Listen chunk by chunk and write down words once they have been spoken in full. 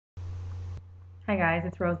Hi guys,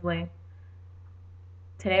 it's Rosalie.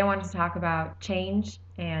 Today I wanted to talk about change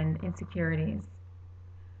and insecurities.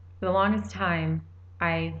 For the longest time,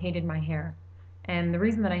 I hated my hair. And the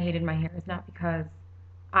reason that I hated my hair is not because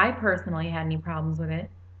I personally had any problems with it,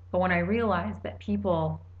 but when I realized that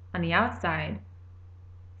people on the outside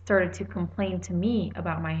started to complain to me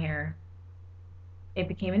about my hair, it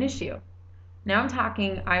became an issue. Now I'm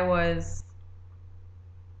talking, I was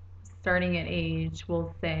starting at age,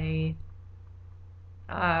 we'll say,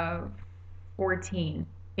 uh, 14,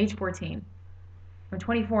 age 14. I'm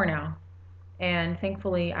 24 now. And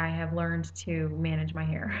thankfully I have learned to manage my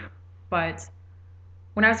hair. But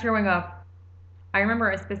when I was growing up, I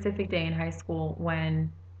remember a specific day in high school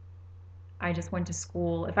when I just went to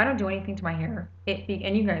school. If I don't do anything to my hair,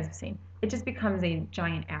 and you guys have seen, it just becomes a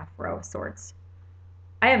giant afro of sorts.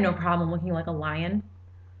 I have no problem looking like a lion,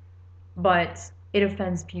 but it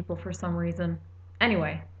offends people for some reason.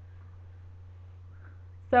 Anyway,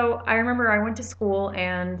 so I remember I went to school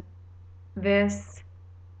and this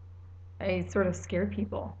I sort of scare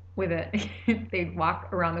people with it. They'd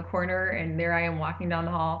walk around the corner, and there I am walking down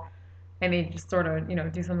the hall, and they just sort of,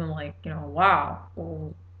 do something like, wow,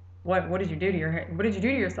 well, what did you do to your hair? What did you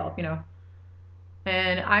do to yourself?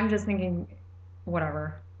 And I'm just thinking,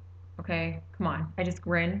 whatever, okay, come on. I just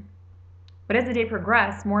grin. But as the day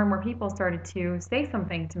progressed, more and more people started to say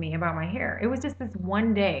something to me about my hair. It was just this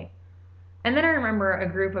one day. And then I remember a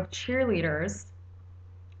group of cheerleaders.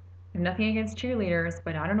 I have nothing against cheerleaders,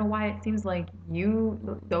 but I don't know why it seems like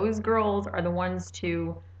those girls are the ones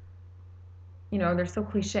to, they're so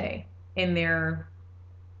cliche in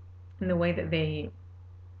the way that they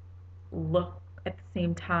look at the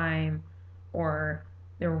same time, or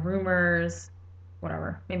their rumors,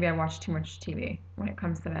 whatever. Maybe I watch too much TV when it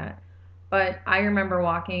comes to that. But I remember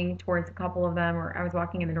walking towards a couple of them, or I was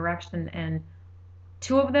walking in the direction, and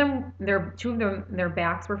their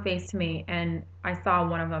backs were faced to me, and I saw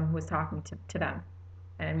one of them who was talking to them.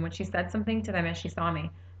 And when she said something to them as she saw me,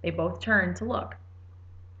 they both turned to look.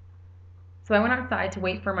 So I went outside to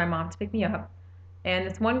wait for my mom to pick me up. And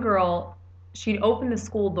this one girl, she'd open the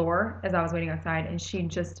school door as I was waiting outside, and she'd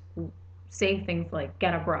just say things like,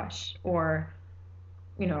 get a brush, or,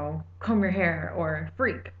 comb your hair, or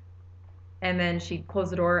freak. And then she'd close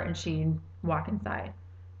the door and she'd walk inside.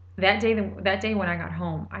 That day when I got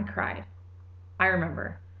home, I cried. I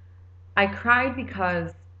remember. I cried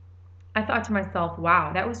because I thought to myself,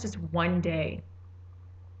 wow, that was just one day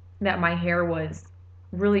that my hair was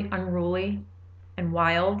really unruly and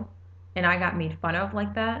wild, and I got made fun of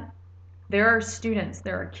like that. There are students,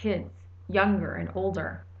 there are kids, younger and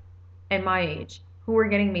older, and my age, who are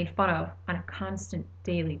getting made fun of on a constant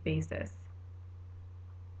daily basis.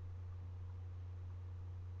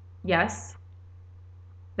 Yes,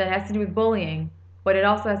 that has to do with bullying, but it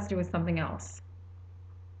also has to do with something else.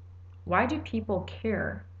 Why do people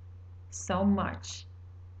care so much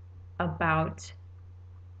about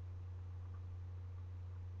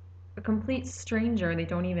a complete stranger they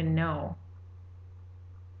don't even know?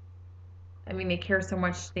 I mean, they care so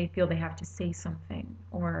much they feel they have to say something,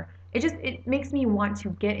 or it makes me want to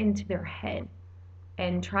get into their head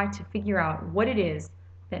and try to figure out what it is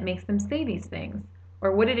that makes them say these things,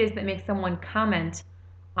 or what it is that makes someone comment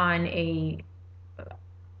on a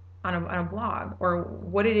blog, or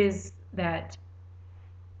what it is that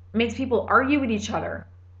makes people argue with each other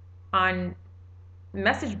on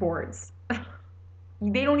message boards.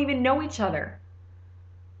 They don't even know each other.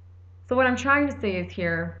 So what I'm trying to say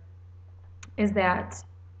is that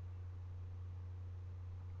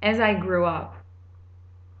as I grew up,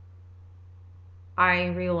 I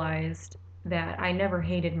realized that I never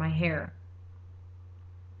hated my hair.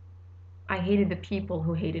 I hated the people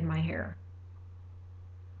who hated my hair.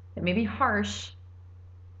 It may be harsh,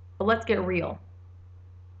 but let's get real.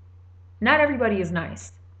 Not everybody is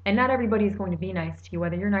nice, and not everybody is going to be nice to you,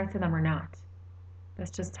 whether you're nice to them or not. That's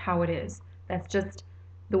just how it is. That's just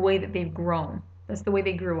the way that they've grown. That's the way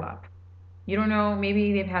they grew up. You don't know,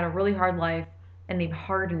 maybe they've had a really hard life and they've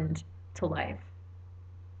hardened to life.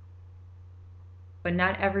 But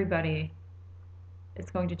not everybody is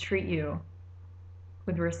going to treat you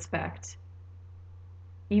with respect,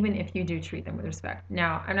 even if you do treat them with respect.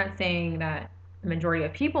 Now, I'm not saying that the majority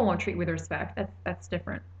of people won't treat you with respect. That's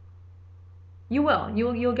different. You will.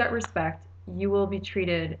 You'll get respect. You will be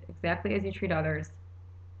treated exactly as you treat others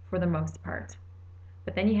for the most part.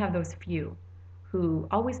 But then you have those few who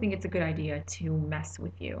always think it's a good idea to mess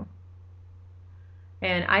with you.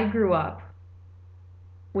 And I grew up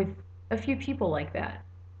with a few people like that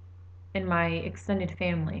in my extended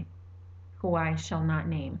family, who I shall not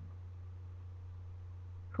name,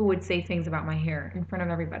 who would say things about my hair in front of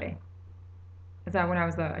everybody. is that when I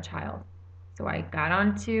was a child. So I got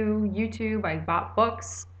onto YouTube, I bought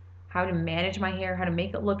books, how to manage my hair, how to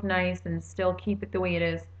make it look nice and still keep it the way it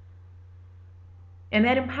is. And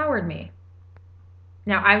that empowered me.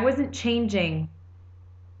 Now, I wasn't changing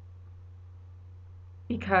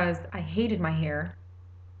because I hated my hair,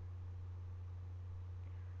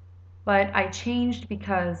 but I changed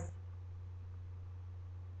because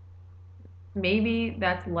maybe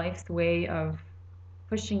that's life's way of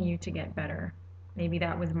pushing you to get better. Maybe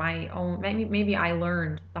that was my own, maybe I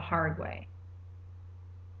learned the hard way.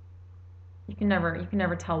 You can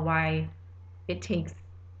never tell why it takes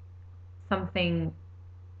something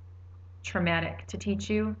traumatic to teach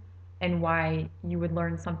you and why you would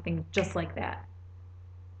learn something just like that.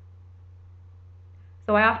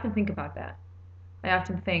 So I often think about that. I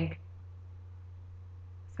often think,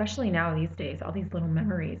 especially now these days, all these little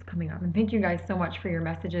memories coming up. And thank you guys so much for your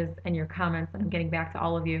messages and your comments. And I'm getting back to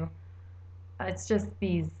all of you. It's just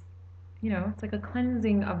these, it's like a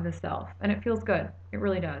cleansing of the self. And it feels good. It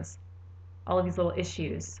really does. All of these little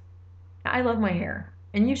issues. I love my hair.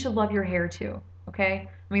 And you should love your hair too. Okay?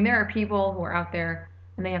 I mean, there are people who are out there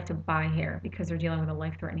and they have to buy hair because they're dealing with a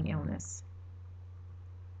life-threatening illness.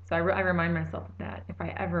 So I remind myself of that. If I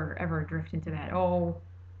ever drift into that, oh,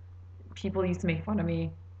 people used to make fun of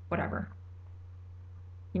me, whatever.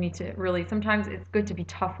 You need to really, sometimes it's good to be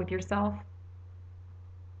tough with yourself.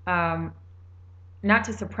 Not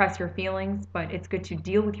to suppress your feelings, but it's good to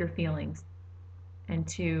deal with your feelings and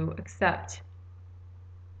to accept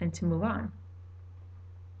and to move on.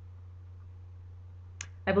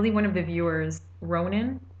 I believe one of the viewers,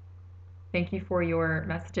 Ronan, thank you for your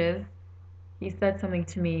messages. He said something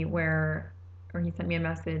to me or he sent me a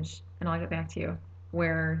message, and I'll get back to you,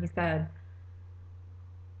 where he said,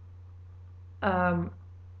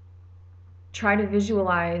 try to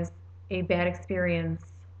visualize a bad experience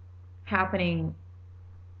happening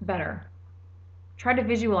better. Try to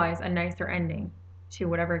visualize a nicer ending to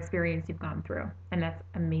whatever experience you've gone through. And that's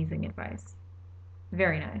amazing advice.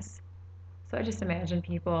 Very nice. So I just imagine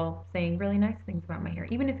people saying really nice things about my hair,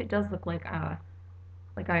 even if it does look like I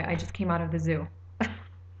just came out of the zoo.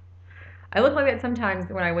 I look like that sometimes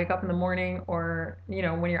when I wake up in the morning, or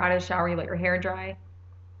when you're out of the shower, you let your hair dry,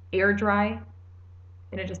 air dry,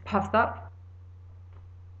 and it just puffs up.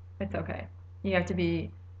 It's okay. You have to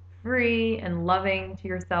be free and loving to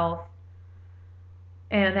yourself.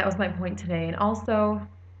 And that was my point today. And also,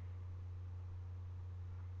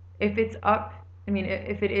 if it's up,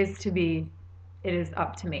 if it is to be, it is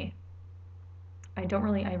up to me. I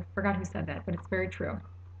forgot who said that, but it's very true.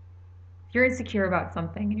 If you're insecure about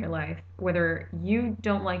something in your life, whether you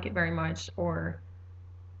don't like it very much or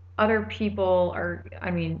other people are,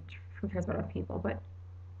 who cares about other people, but,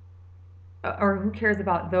 or who cares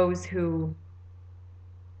about those who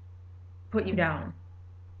put you down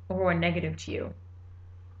or who are negative to you.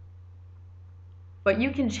 But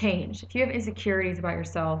you can change. If you have insecurities about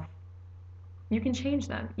yourself, you can change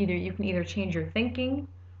them. You can either change your thinking,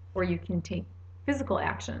 or you can take physical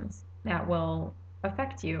actions that will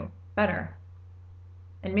affect you better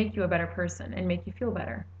and make you a better person and make you feel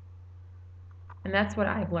better. And that's what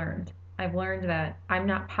I've learned. I've learned that I'm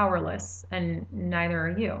not powerless, and neither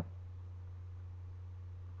are you.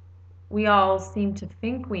 We all seem to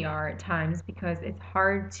think we are at times because it's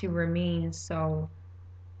hard to remain so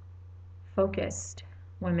focused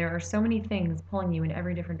when there are so many things pulling you in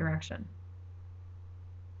every different direction.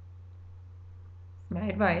 My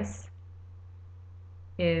advice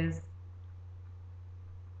is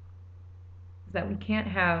that we can't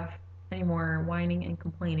have any more whining and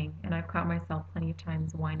complaining. And I've caught myself plenty of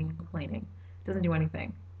times whining and complaining. It doesn't do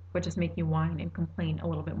anything but just make you whine and complain a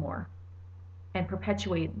little bit more and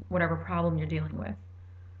perpetuate whatever problem you're dealing with.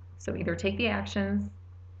 So either take the actions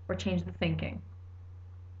or change the thinking.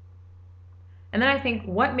 And then I think,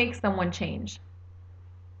 what makes someone change?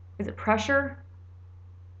 Is it pressure?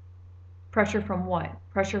 Pressure from what?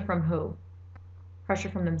 Pressure from who? Pressure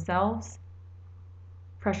from themselves?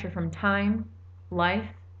 Pressure from time? Life?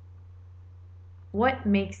 What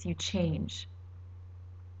makes you change?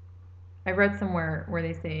 I read somewhere where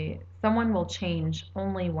they say someone will change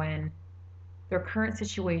only when their current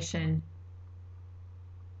situation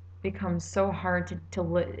becomes so hard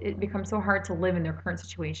it becomes so hard to live in their current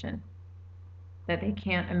situation that they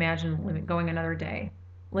can't imagine going another day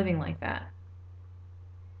living like that.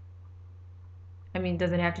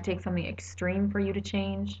 Does it have to take something extreme for you to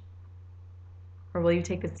change? Or will you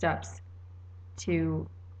take the steps to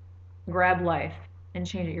grab life and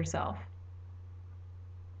change it yourself?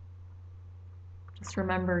 Just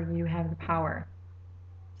remember, you have the power.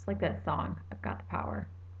 Just like that song, I've Got the Power.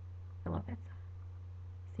 I love that song.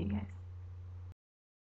 See you guys.